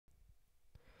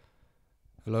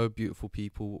Hello beautiful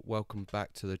people, welcome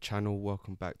back to the channel,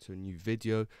 welcome back to a new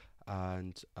video,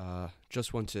 and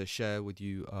just want to share with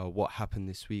you what happened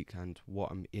this week and what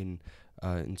I'm in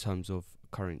terms of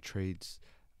current trades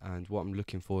and what I'm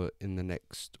looking for in the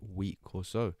next week or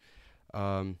so.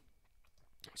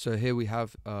 So here we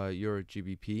have Euro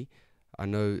GBP. I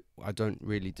know I don't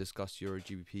really discuss Euro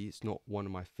GBP, it's not one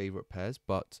of my favorite pairs,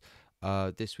 but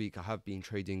this week I have been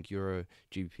trading Euro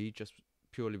GBP just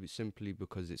purely simply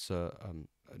because it's a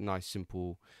nice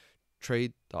simple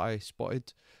trade that I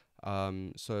spotted.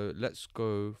 So let's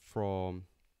go from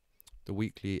the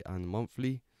weekly and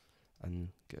monthly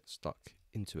and get stuck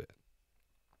into it.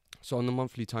 So on the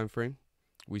monthly time frame,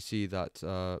 we see that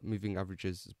moving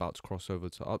averages is about to cross over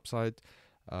to upside.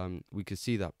 We can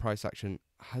see that price action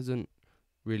hasn't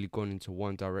really gone into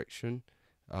one direction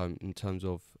in terms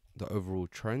of the overall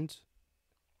trend.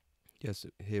 Yes,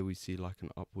 here we see like an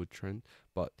upward trend,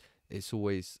 but it's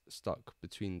always stuck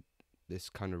between this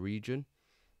kind of region.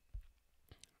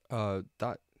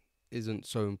 That isn't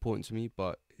so important to me,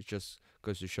 but it just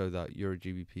goes to show that Euro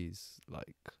GBP is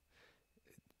like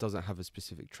doesn't have a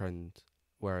specific trend,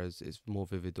 whereas it's more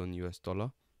vivid on US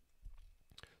dollar.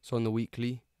 So on the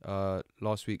weekly,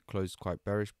 last week closed quite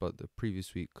bearish, but the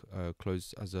previous week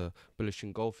closed as a bullish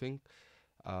engulfing.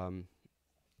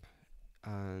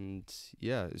 And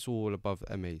yeah, it's all above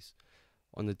MAs.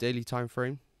 On the daily time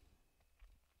frame,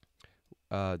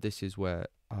 this is where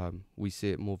we see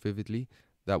it more vividly,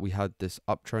 that we had this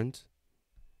uptrend,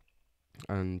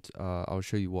 and I'll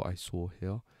show you what I saw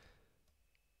here.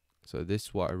 So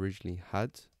this, what I originally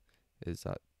had, is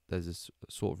that there's this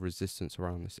sort of resistance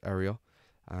around this area,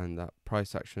 and that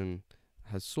price action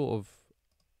has sort of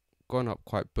gone up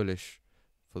quite bullish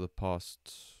for the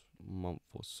past month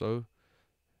or so,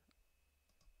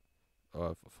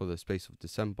 for the space of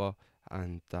December,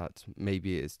 and that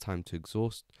maybe it's time to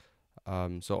exhaust.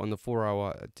 So on the 4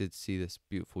 hour, I did see this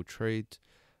beautiful trade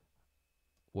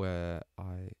where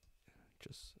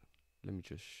let me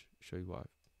just show you what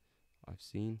I've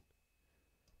seen.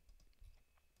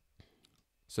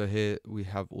 So here we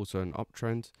have also an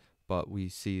uptrend, but we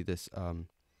see this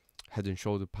head and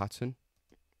shoulder pattern.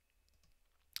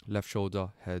 Left shoulder,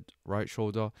 head, right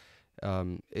shoulder.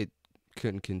 It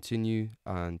couldn't continue,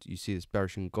 and you see this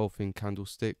bearish engulfing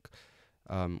candlestick.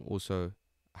 Also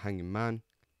hanging man,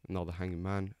 another hanging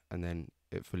man, and then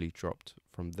it fully dropped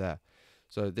from there.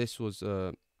 So this was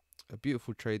a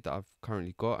beautiful trade that I've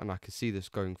currently got, and I can see this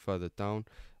going further down.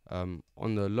 On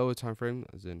the lower time frame,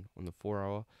 as in on the 4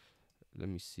 hour, let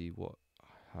me see what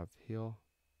I have here.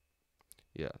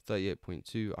 Yeah,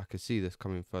 38.2. I can see this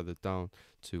coming further down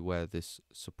to where this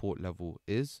support level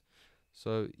is.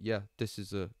 So yeah, this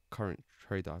is a current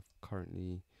trade that I've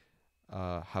currently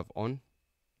have on.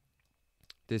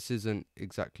 This isn't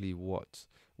exactly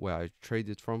where I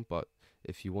traded from, but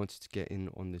if you wanted to get in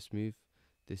on this move,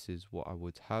 this is what I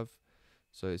would have.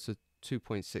 So it's a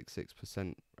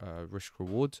 2.66% risk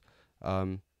reward,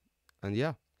 and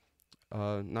yeah,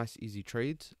 nice easy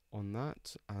trade on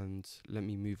that. And let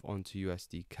me move on to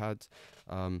USD CAD,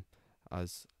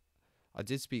 as I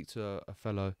did speak to a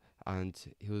fellow,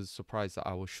 and he was surprised that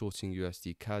I was shorting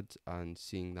USD CAD and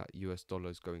seeing that US dollar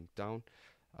is going down.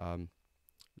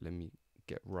 Let me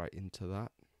get right into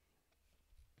that.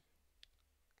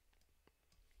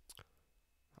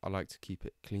 I like to keep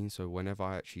it clean, so whenever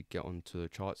I actually get onto the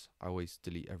charts, I always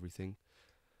delete everything.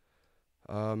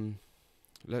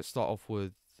 Let's start off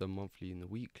with the monthly and the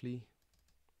weekly.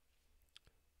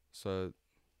 So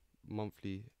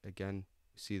monthly, again,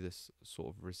 we see this sort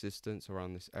of resistance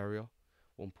around this area,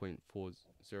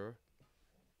 1.40.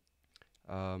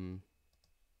 I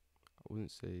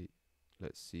wouldn't say,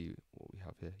 let's see what we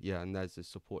have here. Yeah, and there's the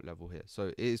support level here. So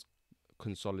it is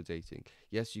consolidating.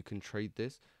 Yes, you can trade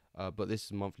this, but this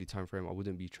is monthly time frame. I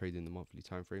wouldn't be trading the monthly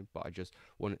time frame, but I just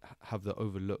want to have the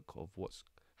overlook of what's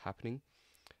happening.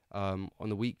 On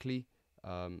the weekly,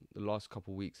 the last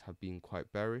couple of weeks have been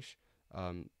quite bearish.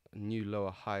 A new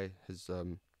lower high has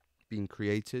been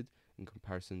created in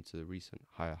comparison to the recent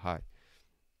higher high.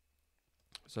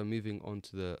 So moving on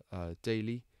to the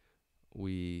daily,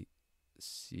 we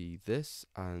see this,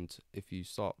 and if you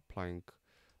start applying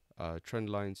trend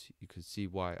lines, you can see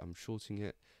why I'm shorting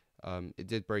it. It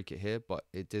did break it here, but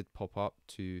it did pop up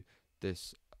to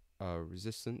this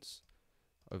resistance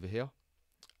over here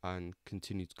and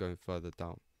continued going further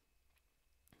down.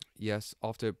 Yes,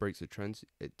 after it breaks the trend,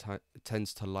 it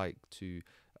tends to like to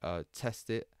test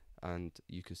it, and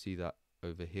you can see that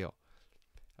over here.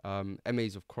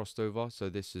 MAs have crossed over, so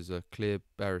this is a clear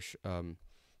bearish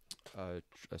a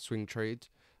swing trade.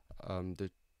 The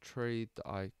trade that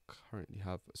I currently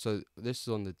have. So this is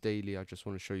on the daily. I just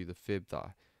want to show you the fib that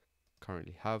I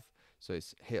currently have. So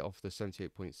it's hit off the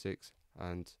 78.6,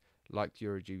 and like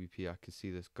Euro GBP, I can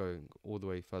see this going all the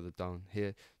way further down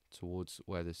here towards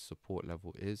where this support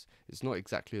level is. It's not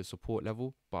exactly a support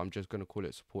level, but I'm just going to call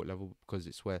it support level because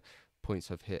it's where points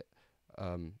have hit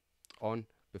on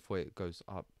before it goes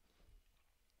up.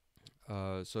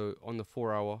 So on the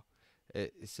 4 hour,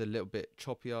 it's a little bit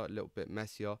choppier, a little bit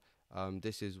messier.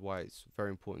 This is why it's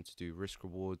very important to do risk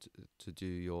reward, to do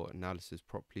your analysis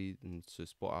properly, and to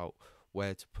spot out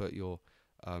where to put your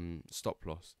stop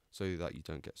loss so that you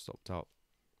don't get stopped out.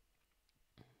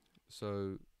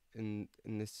 So in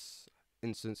this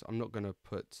instance, I'm not going to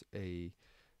put a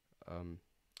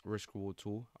risk reward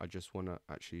tool. I just want to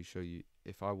actually show you,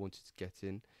 if I wanted to get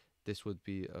in, this would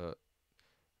be a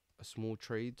small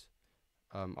trade.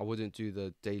 I wouldn't do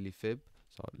the daily fib,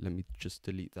 so let me just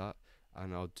delete that,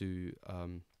 and I'll do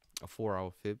a 4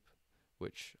 hour fib,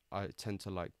 which I tend to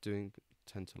like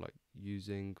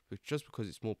using, just because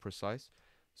it's more precise.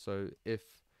 So if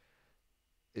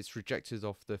it's rejected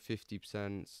off the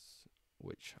 50%,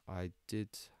 which I did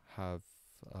have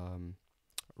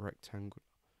rectangle,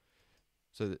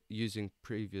 so using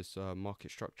previous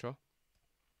market structure,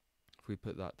 if we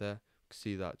put that there,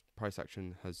 see that price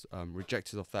action has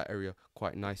rejected off that area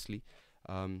quite nicely.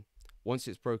 Once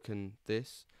it's broken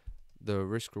this, the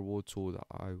risk reward tool that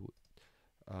I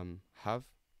would have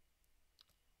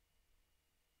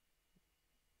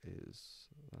is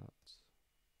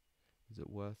it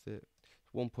worth it?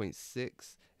 1.6.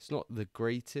 It's not the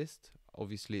greatest.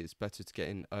 Obviously it's better to get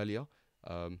in earlier,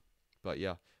 but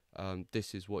yeah,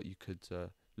 this is what you could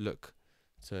look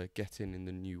to get in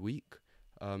the new week.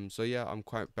 So yeah, I'm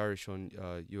quite bearish on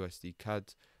USD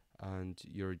CAD and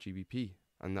Euro GBP,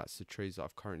 and that's the trades that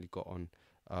I've currently got on.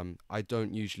 I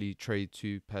don't usually trade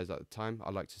 2 pairs at a time.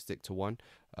 I like to stick to 1,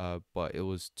 but it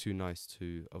was too nice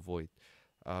to avoid.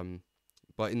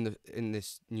 But in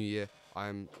this new year,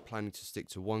 I'm planning to stick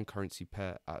to 1 currency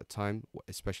pair at a time,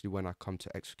 especially when I come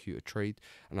to execute a trade.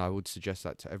 And I would suggest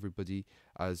that to everybody,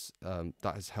 as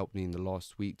that has helped me in the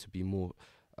last week to be more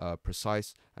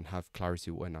precise and have clarity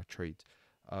when I trade.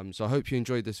 So I hope you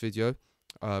enjoyed this video.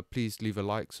 Please leave a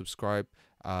like, subscribe,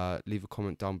 leave a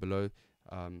comment down below,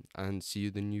 and see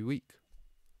you the new week.